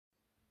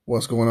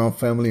What's going on,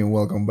 family, and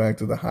welcome back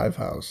to the Hive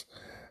House.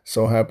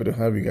 So happy to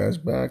have you guys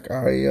back.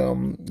 I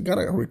got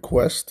a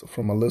request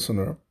from a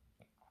listener.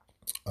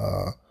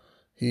 Uh,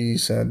 he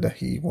said that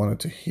he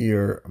wanted to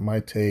hear my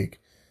take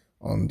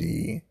on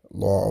the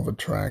law of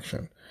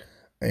attraction,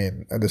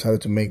 and I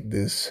decided to make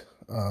this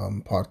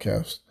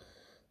podcast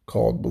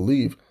called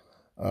Believe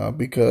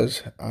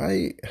because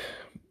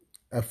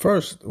at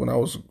first, when I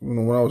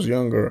was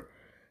younger,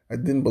 I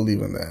didn't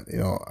believe in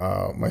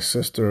that. My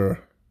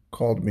sister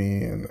called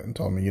me and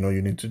told me,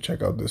 you need to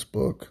check out this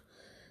book,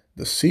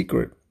 The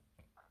Secret.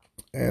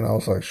 And I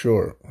was like,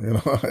 sure.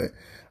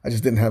 I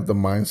just didn't have the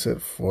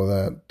mindset for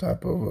that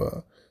type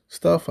of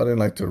stuff. I didn't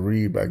like to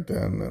read back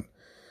then. And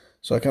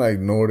so I kind of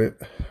ignored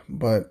it.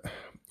 But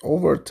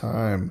over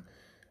time,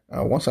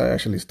 once I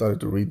actually started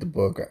to read the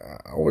book,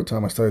 over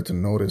time I started to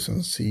notice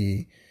and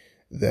see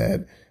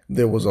that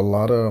there was a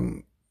lot of,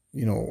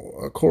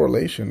 a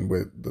correlation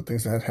with the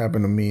things that had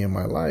happened to me in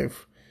my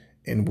life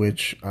in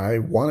which I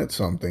wanted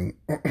something.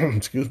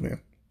 Excuse me.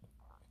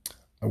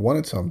 I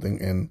wanted something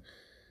and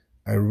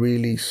I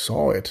really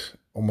saw it,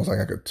 almost like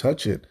I could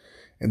touch it,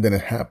 and then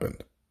it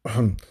happened.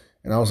 And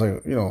I was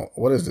like,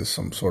 what is this?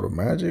 Some sort of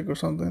magic or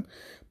something?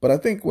 But I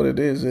think what it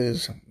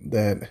is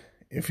that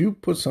if you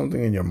put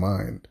something in your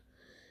mind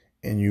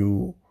and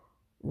you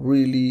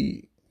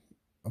really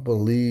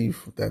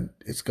believe that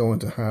it's going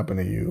to happen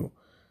to you,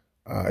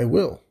 it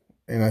will.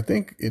 And I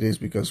think it is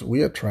because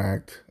we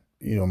attract,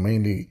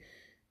 mainly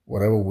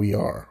whatever we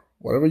are.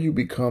 Whatever you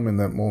become in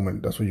that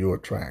moment, that's what you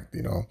attract.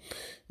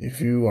 If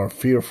you are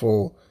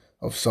fearful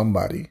of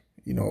somebody,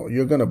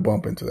 you're going to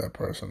bump into that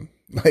person.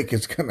 Like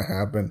it's going to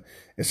happen.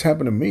 It's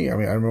happened to me. I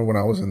mean, I remember when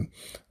I was in,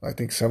 I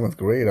think, seventh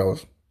grade, I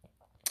was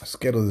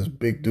scared of this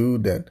big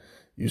dude that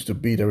used to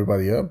beat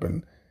everybody up.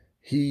 And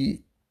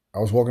I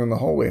was walking in the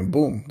hallway and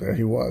boom, there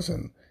he was.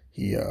 And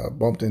he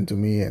bumped into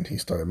me and he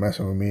started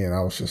messing with me. And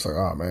I was just like,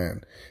 oh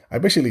man, I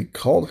basically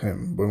called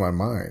him with my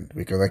mind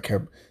because I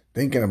kept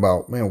thinking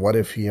about, man, what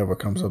if he ever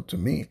comes up to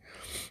me?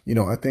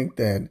 I think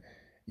that,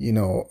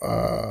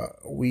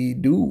 we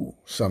do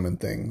summon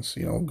things,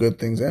 good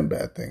things and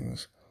bad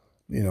things.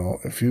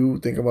 If you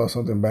think about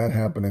something bad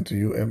happening to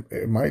you,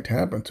 it might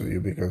happen to you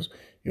because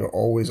you're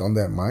always on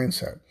that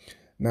mindset.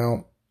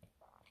 Now,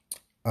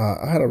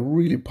 I had a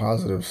really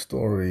positive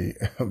story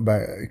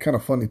back, kind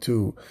of funny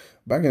too.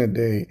 Back in the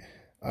day,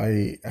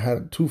 I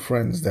had two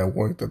friends that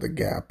worked at the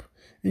Gap.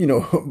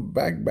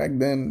 Back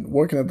then,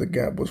 working at the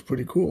Gap was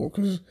pretty cool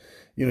because,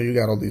 you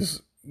got all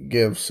these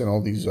gifts and all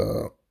these,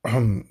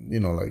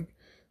 like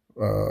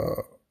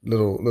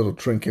little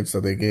trinkets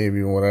that they gave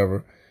you, or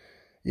whatever,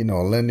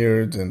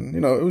 lanyards, and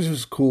it was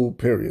just a cool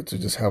period to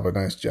just have a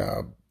nice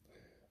job.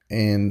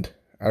 And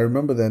I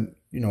remember that,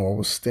 I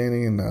was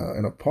standing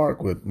in a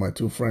park with my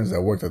two friends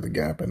that worked at the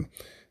Gap, and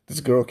this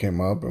girl came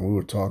up and we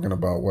were talking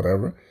about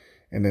whatever.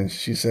 And then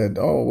she said,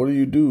 "Oh, what do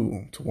you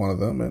do?" to one of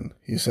them. And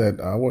he said,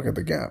 "I work at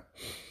the Gap."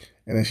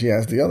 And then she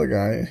asked the other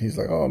guy, and he's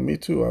like, "Oh, me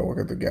too. I work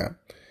at the Gap."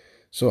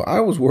 So I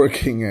was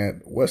working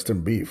at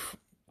Western Beef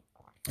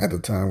at the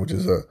time, which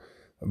is a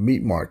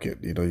meat market.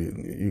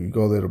 You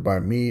go there to buy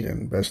meat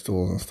and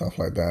vegetables and stuff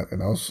like that.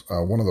 And I was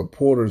one of the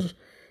porters.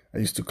 I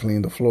used to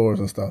clean the floors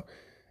and stuff.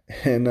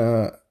 And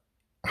I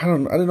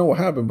didn't know what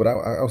happened, but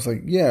I was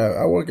like, yeah,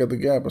 I work at the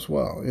Gap as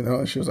well,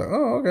 And she was like,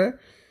 oh, okay.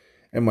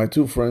 And my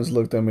two friends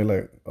looked at me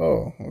like,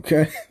 oh,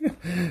 okay.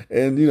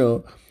 And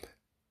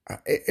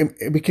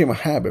it became a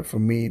habit for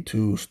me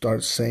to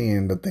start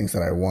saying the things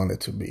that I wanted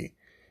to be.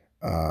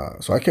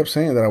 So I kept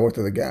saying that I worked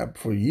at the Gap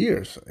for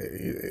years.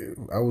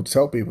 I would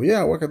tell people,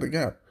 yeah, I work at the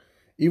Gap,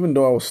 even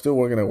though I was still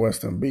working at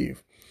Western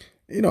Beef.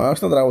 It's not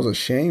that I was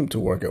ashamed to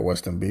work at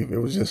Western Beef. It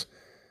was just,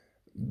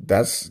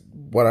 that's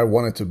what I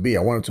wanted to be.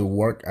 I wanted to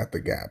work at the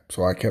Gap.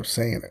 So I kept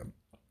saying it.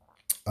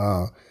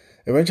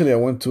 Eventually I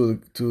went to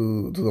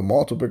the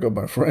mall to pick up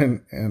my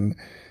friend, and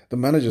the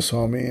manager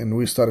saw me and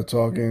we started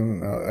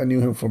talking. I knew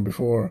him from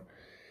before.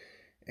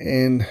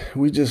 And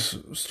we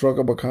just struck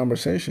up a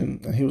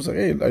conversation, and he was like,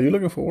 "Hey, are you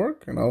looking for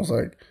work?" And I was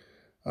like,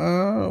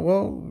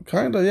 well,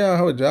 kind of, yeah, I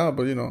have a job,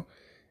 but." And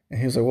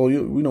he's like, "Well,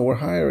 we're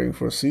hiring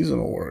for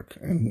seasonal work."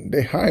 And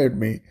they hired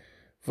me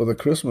for the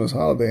Christmas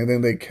holiday, and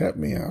then they kept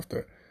me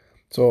after.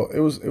 So it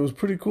was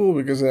pretty cool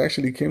because it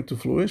actually came to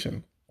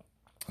fruition.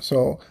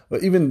 So,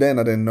 but even then,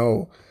 I didn't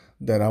know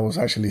that I was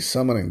actually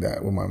summoning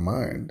that with my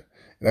mind.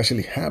 It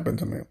actually happened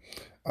to me.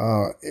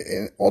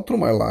 All through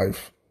my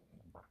life,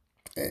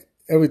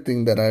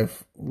 everything that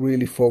I've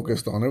really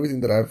focused on,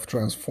 everything that I've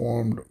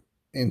transformed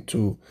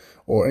into,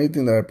 or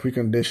anything that I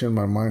preconditioned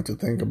my mind to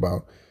think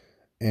about,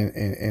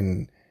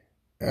 and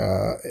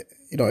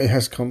it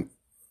has come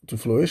to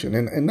fruition,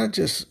 and not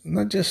just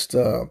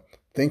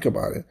think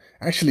about it,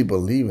 actually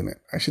believe in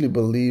it, actually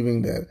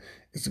believing that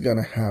it's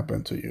gonna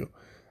happen to you,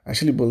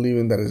 actually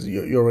believing that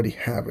you already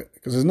have it,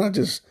 because it's not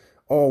just,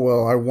 oh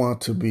well, I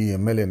want to be a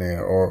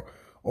millionaire, or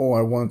oh,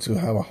 I want to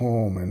have a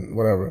home and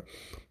whatever.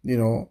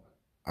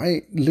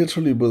 I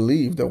literally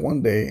believe that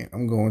one day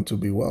I'm going to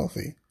be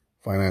wealthy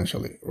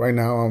financially. Right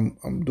now,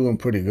 I'm doing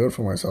pretty good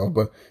for myself,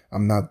 but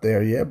I'm not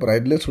there yet. But I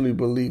literally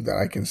believe that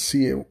I can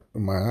see it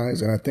in my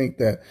eyes, and I think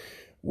that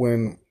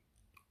when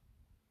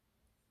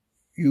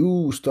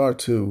you start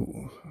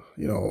to,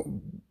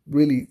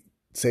 really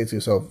say to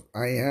yourself,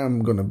 I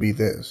am going to be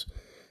this,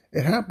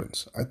 it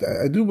happens.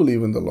 I do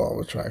believe in the law of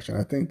attraction.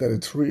 I think that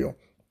it's real,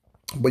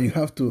 but you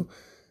have to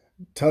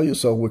tell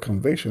yourself with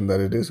conviction that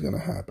it is going to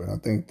happen. I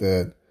think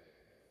that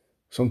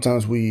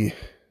sometimes we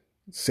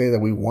say that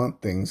we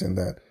want things and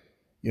that,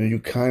 you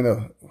kind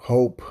of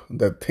hope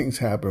that things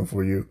happen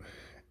for you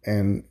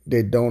and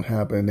they don't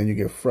happen, and then you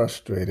get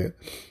frustrated.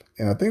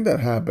 And I think that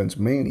happens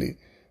mainly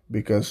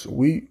because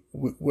we're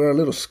a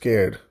little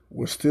scared.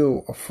 We're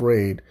still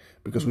afraid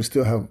because we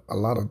still have a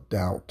lot of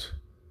doubt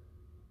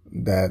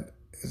that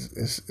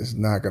is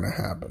not going to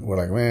happen. We're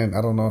like, man,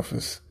 I don't know if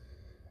it's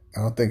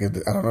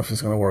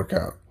going to work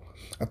out.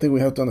 I think we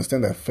have to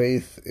understand that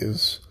faith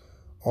is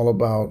all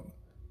about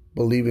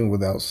believing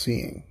without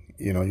seeing.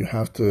 You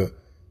have to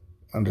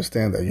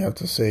understand that. You have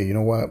to say, you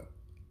know what,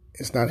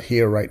 it's not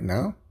here right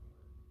now,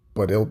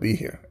 but it'll be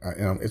here.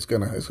 It's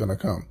gonna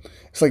come.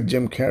 It's like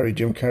Jim Carrey.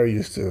 Jim Carrey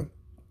used to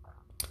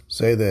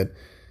say that,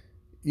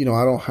 I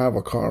don't have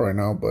a car right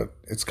now, but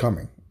it's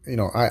coming.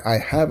 I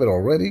have it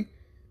already,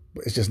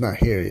 but it's just not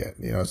here yet.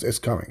 It's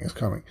coming. It's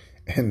coming.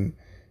 And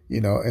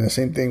and the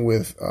same thing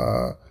with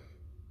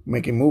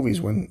making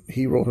movies. When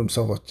he wrote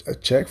himself a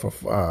check for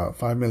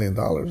 $5 million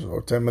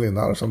or $10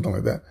 million, something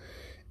like that,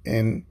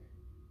 and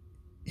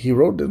he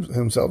wrote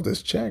himself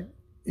this check,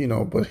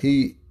 but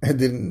he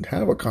didn't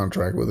have a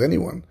contract with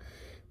anyone.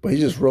 But he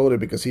just wrote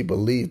it because he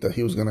believed that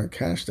he was going to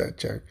cash that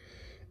check.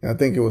 And I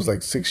think it was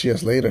like 6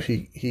 years later,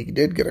 he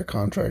did get a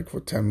contract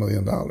for $10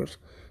 million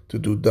to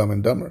do Dumb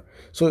and Dumber.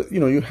 So,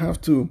 you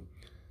have to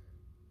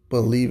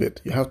believe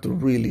it. You have to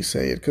really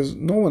say it, because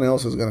no one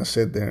else is going to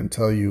sit there and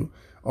tell you,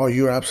 oh,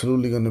 you're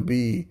absolutely going to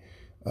be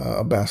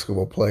a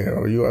basketball player,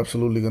 or you're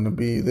absolutely going to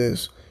be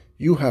this.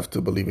 You have to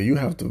believe it. You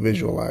have to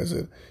visualize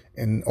it,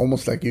 and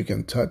almost like you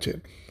can touch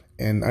it.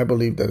 And I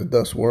believe that it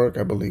does work.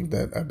 I believe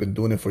that I've been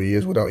doing it for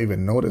years without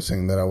even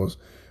noticing that I was,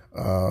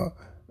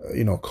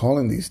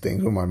 calling these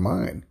things with my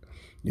mind.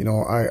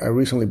 I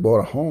recently bought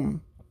a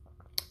home,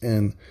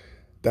 and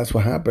that's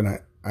what happened.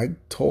 I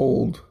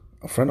told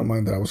a friend of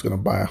mine that I was going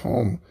to buy a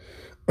home.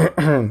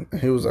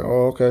 He was like,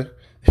 oh, okay.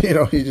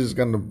 He just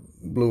kind of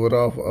blew it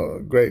off.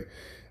 Great.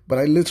 But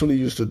I literally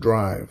used to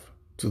drive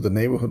to the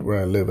neighborhood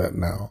where I live at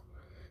now.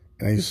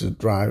 And I used to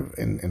drive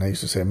and I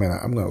used to say, man,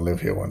 I'm going to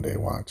live here one day.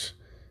 Watch.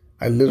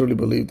 I literally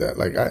believed that.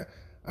 Like I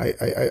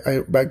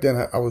back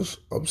then I was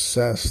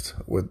obsessed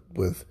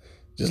with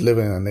just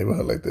living in a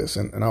neighborhood like this.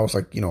 And I was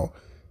like,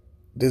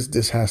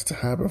 this has to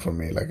happen for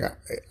me. Like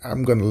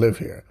I'm going to live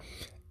here.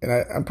 And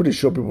I'm pretty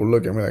sure people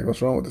look at me like,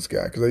 what's wrong with this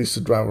guy? Because I used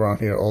to drive around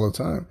here all the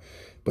time.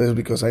 But it's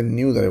because I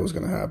knew that it was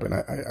going to happen.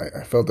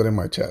 I felt it in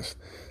my chest.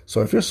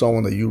 So if you're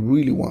someone that you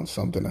really want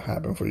something to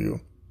happen for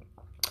you,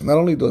 not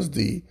only does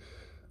the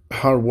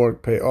hard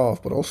work pay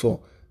off, but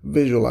also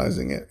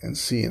visualizing it and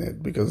seeing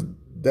it, because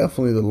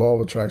definitely the law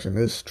of attraction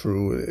is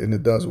true and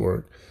it does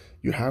work.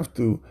 You have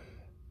to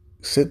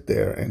sit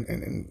there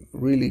and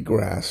really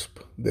grasp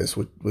this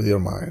with your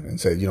mind and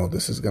say,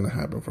 this is going to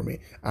happen for me.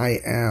 I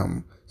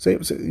am. Say,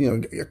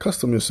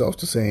 accustom yourself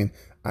to saying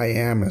I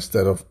am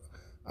instead of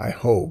I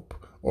hope,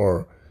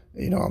 or,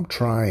 I'm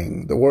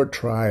trying. The word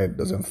try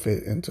doesn't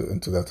fit into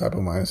that type of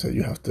mindset.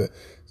 You have to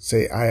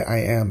say I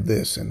am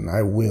this and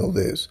I will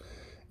this,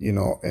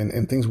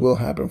 and things will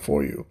happen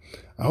for you.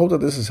 I hope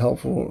that this is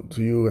helpful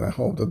to you, and I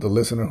hope that the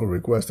listener who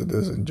requested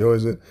this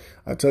enjoys it.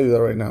 I tell you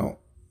that right now,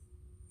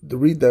 to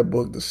read that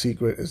book, The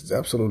Secret, is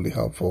absolutely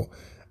helpful.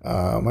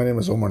 My name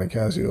is Omar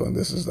Nicasio, and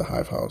this is The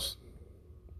Hive House.